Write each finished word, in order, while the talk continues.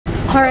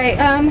All right,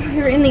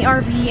 we're in the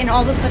RV and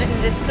all of a sudden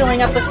it is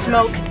filling up with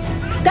smoke.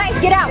 Guys,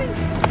 get out!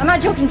 I'm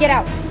not joking, get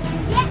out.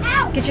 Get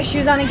out! Get your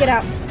shoes on and get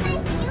out.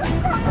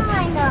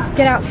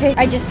 Get out, okay?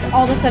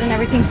 All of a sudden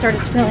everything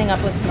started filling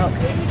up with smoke.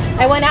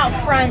 I went out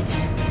front,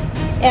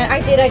 and I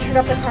turned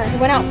off the car. I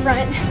went out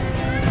front,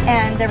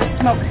 and there was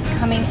smoke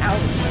coming out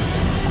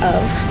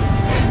of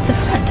the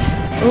front.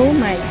 Oh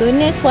my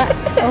goodness, what?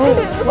 Oh,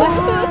 what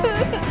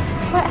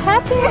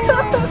happened?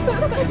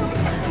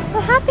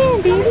 What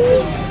happened,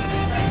 baby?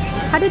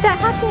 How did that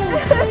happen?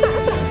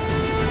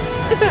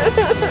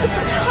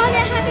 How did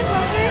that happen,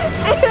 Parker?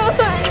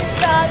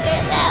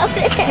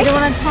 You don't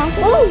want to talk?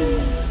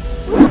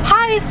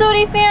 Hi,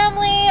 soty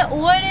family.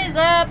 What is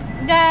up,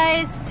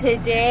 guys?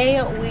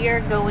 Today we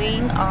are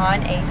going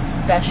on a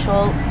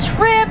special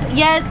trip.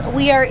 Yes,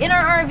 we are in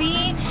our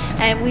RV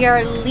and we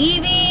are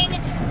leaving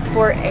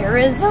for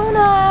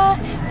Arizona.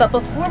 But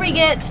before we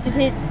get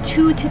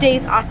to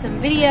today's awesome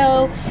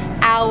video,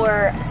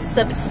 our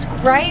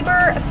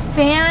subscriber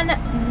fan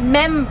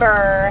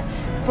member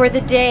for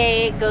the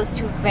day goes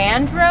to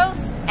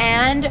Vandross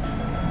and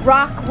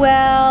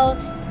Rockwell.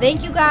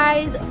 Thank you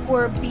guys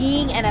for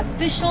being an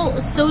official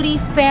soty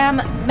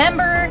fam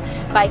member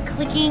by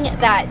clicking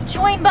that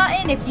join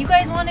button. If you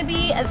guys want to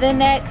be the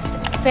next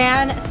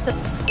fan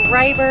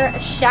subscriber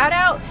shout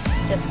out,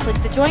 just click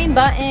the join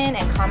button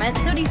and comment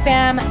soty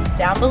fam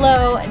down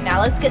below.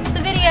 Now let's get to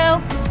the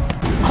video.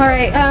 All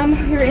right,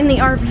 we're in the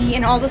RV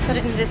and all of a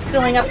sudden it is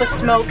filling up with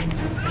smoke.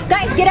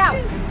 Guys, get out!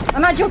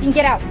 I'm not joking,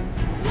 get out.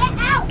 Get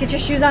out! Get your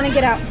shoes on and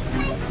get out.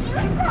 My shoes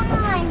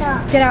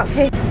on. Get out,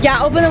 okay?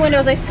 Yeah, open the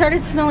windows. I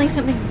started smelling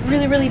something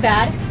really, really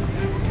bad.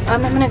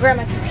 I'm gonna grab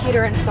my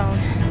computer and phone.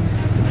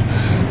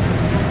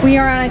 We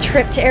are on a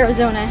trip to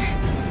Arizona.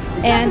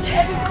 And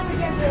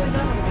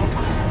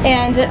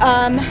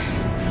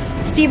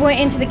Steve went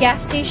into the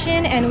gas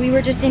station and we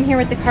were just in here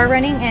with the car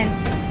running, and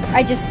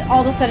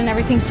all of a sudden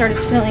everything started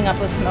filling up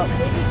with smoke.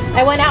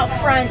 I went out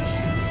front,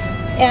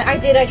 and I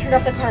turned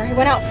off the car. I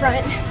went out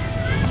front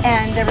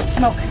and there was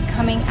smoke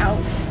coming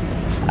out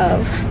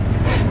of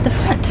the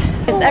front.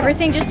 Yes,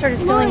 everything just started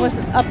filling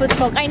up with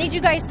smoke. I need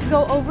you guys to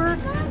go over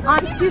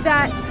onto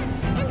that.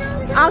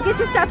 I'll get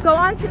your stuff. Go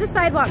onto the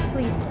sidewalk,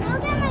 please.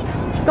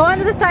 Go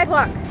onto the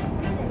sidewalk.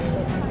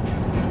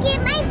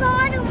 Get my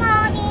bottle,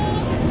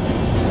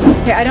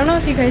 Mommy. Okay, I don't know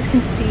if you guys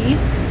can see.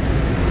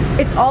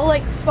 It's all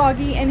like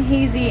foggy and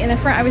hazy in the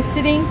front. I was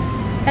sitting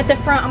at the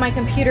front on my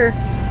computer.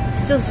 It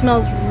still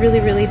smells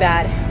really, really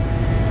bad.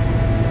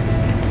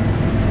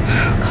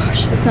 Oh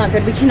gosh, that's not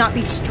good. We cannot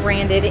be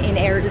stranded in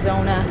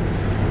Arizona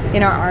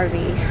in our RV.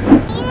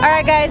 All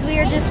right, guys, we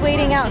are just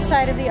waiting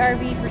outside of the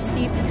RV for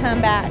Steve to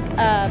come back.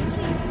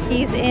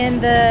 He's in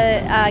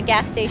the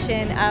gas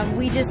station.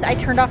 I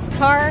turned off the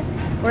car.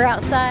 We're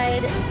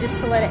outside just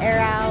to let it air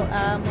out.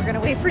 We're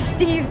gonna wait for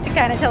Steve to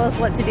kind of tell us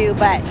what to do,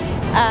 but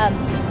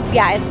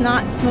yeah, it's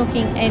not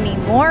smoking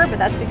anymore, but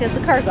that's because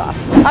the car's off.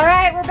 All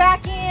right, we're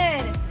back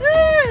in.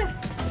 Woo!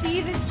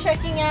 Steve is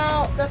checking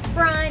out the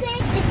front.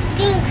 It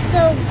stinks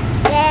so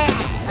bad.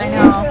 I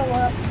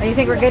know. Oh, you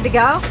think we're good to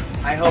go?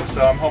 I hope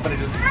so. I'm hoping it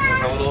just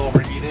is a little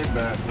overheated,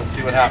 but we'll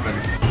see what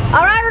happens.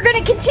 All right, we're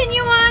gonna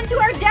continue on to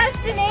our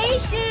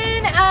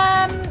destination,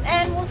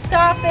 and we'll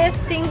stop if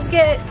things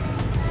get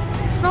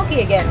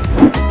smoky again.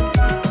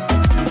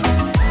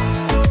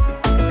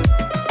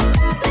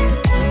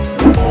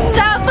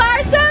 So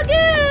far, so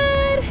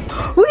good.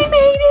 We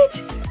made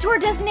it to our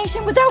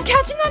destination without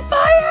catching on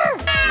fire.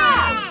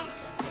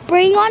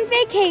 Bring on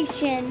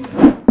vacation.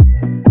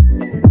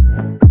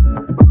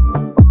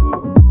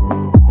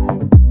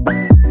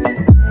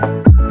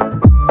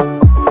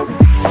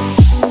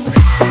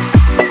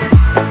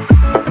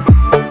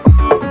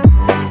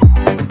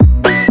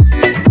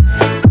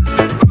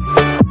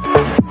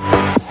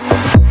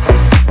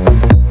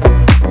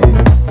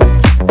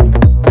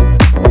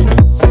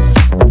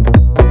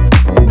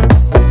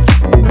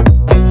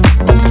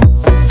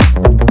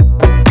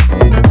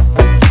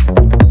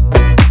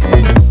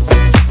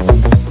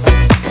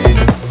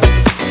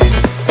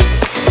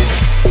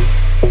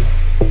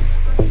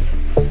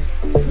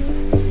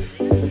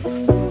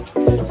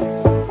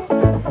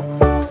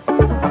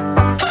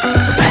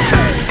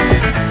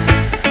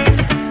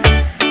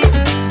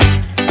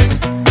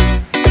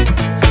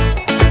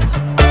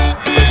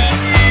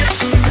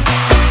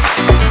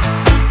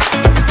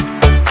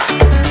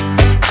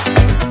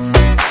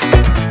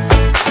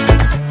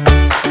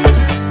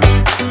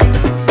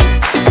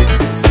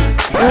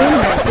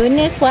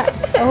 What?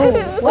 Oh,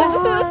 what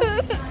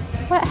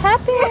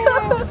happened?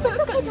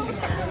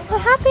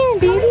 What happened,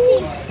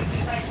 baby?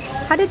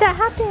 How did that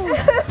happen?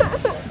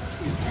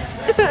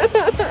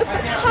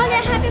 How did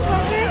that happen,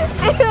 Parker?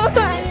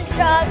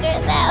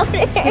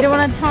 I don't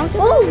want to talk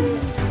about it.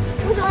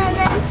 You don't want to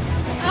talk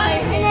about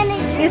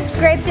it? You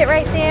scraped it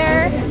right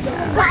there.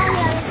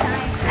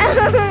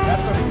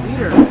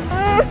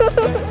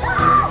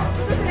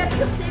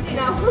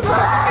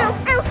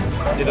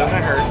 It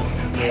doesn't hurt.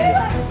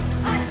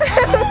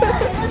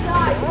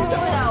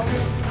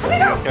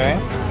 Okay?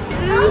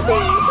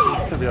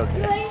 It'll be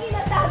okay.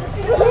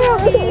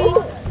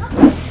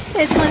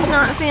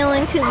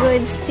 feeling too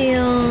good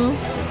still?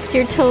 Did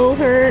your toe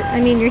hurt? I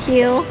mean your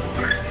heel?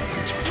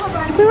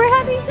 We were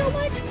having so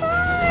much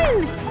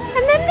fun!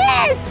 And then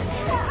this!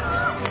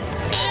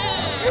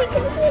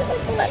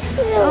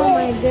 Oh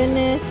my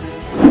goodness.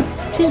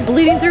 She's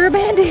bleeding through her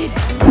band-aid.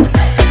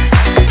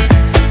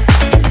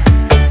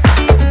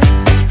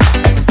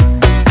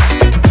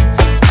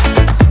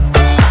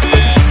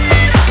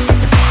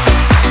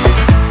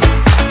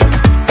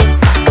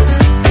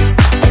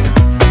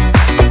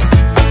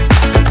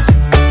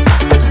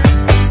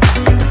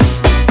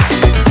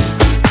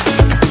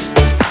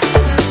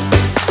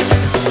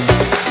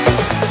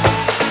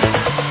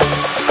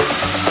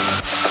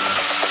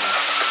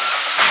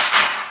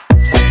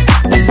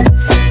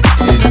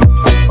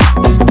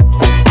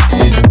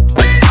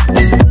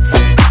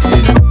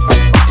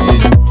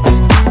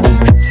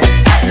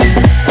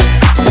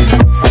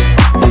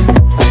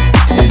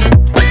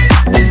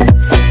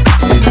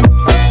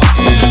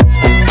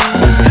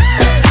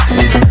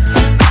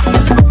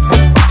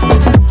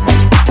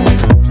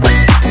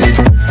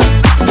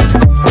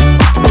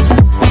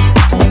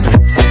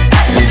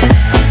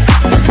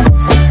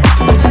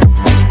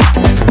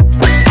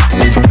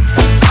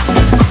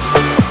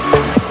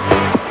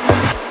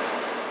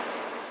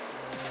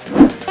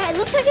 It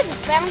looks like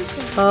it's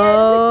bouncing.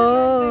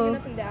 Oh,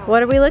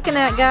 what are we looking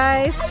at,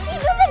 guys?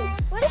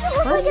 What does it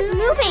look like it's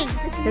moving?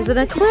 There's an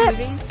eclipse.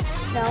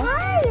 No.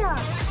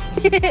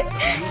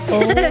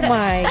 Oh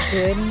my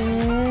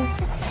goodness.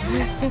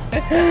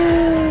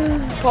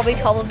 Probably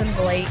taller than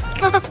Blake.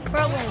 Probably.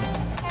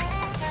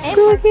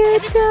 Look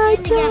at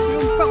that. Probably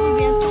as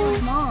tall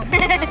as Mom.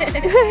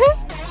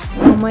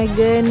 Oh my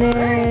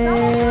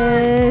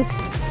goodness.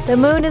 The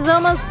moon is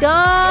almost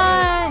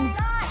gone.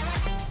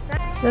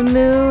 The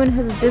moon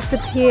has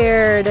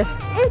disappeared.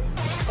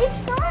 It's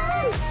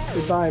gone.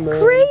 Goodbye,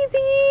 moon. Crazy.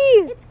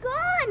 It's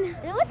gone.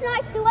 It was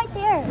not still right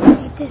there.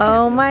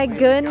 Oh my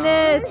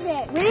goodness.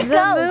 Where'd it The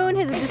go? moon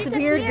has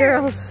disappeared,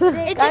 girls.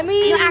 It just,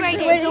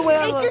 the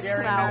werewolves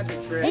come out.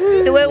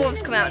 The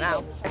werewolves come out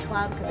now. A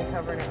cloud could be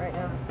covering it right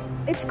now.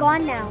 It's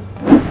gone now.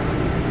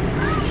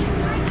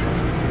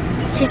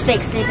 She's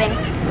fake sleeping.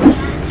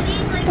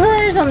 Well,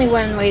 there's only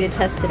one way to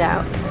test it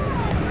out.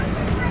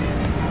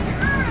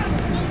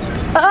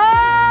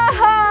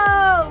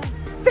 Oh!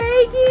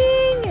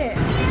 Baking!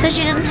 So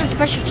she doesn't have to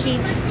brush her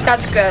teeth.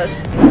 That's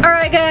gross.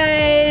 Alright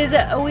guys,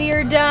 we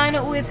are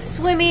done with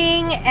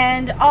swimming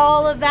and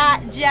all of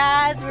that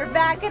jazz. We're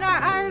back in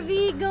our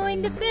RV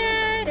going to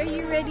bed. Are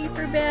you ready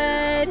for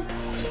bed?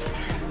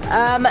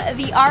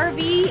 The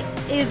RV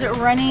is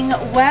running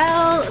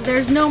well.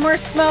 There's no more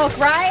smoke,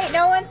 right?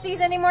 No one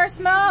sees any more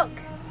smoke?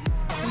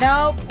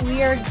 Nope,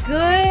 we are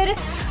good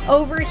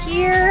over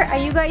here. Are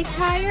you guys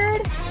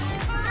tired?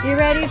 You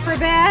ready for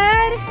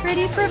bed?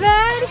 Ready for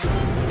bed?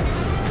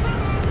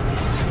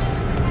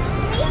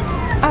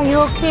 Are you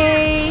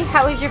okay?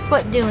 How is your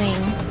foot doing?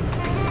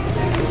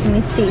 Let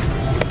me see.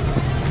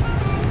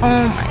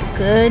 Oh my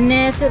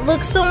goodness, it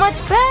looks so much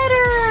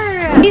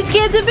better. These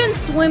kids have been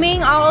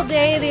swimming all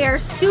day. They are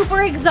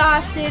super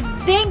exhausted.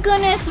 Thank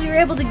goodness we were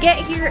able to get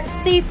here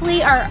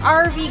safely. Our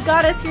RV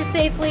got us here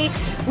safely.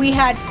 We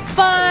had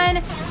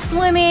fun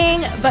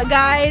swimming, but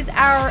guys,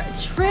 our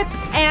trip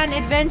and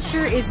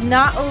adventure is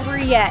not over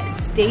yet.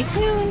 Stay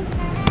tuned.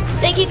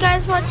 Thank you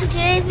guys for watching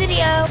today's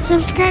video.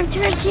 Subscribe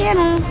to our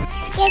channel.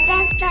 Give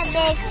us a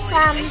big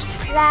thumbs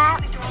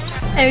up.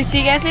 And we'll see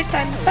you guys next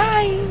time.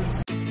 Bye.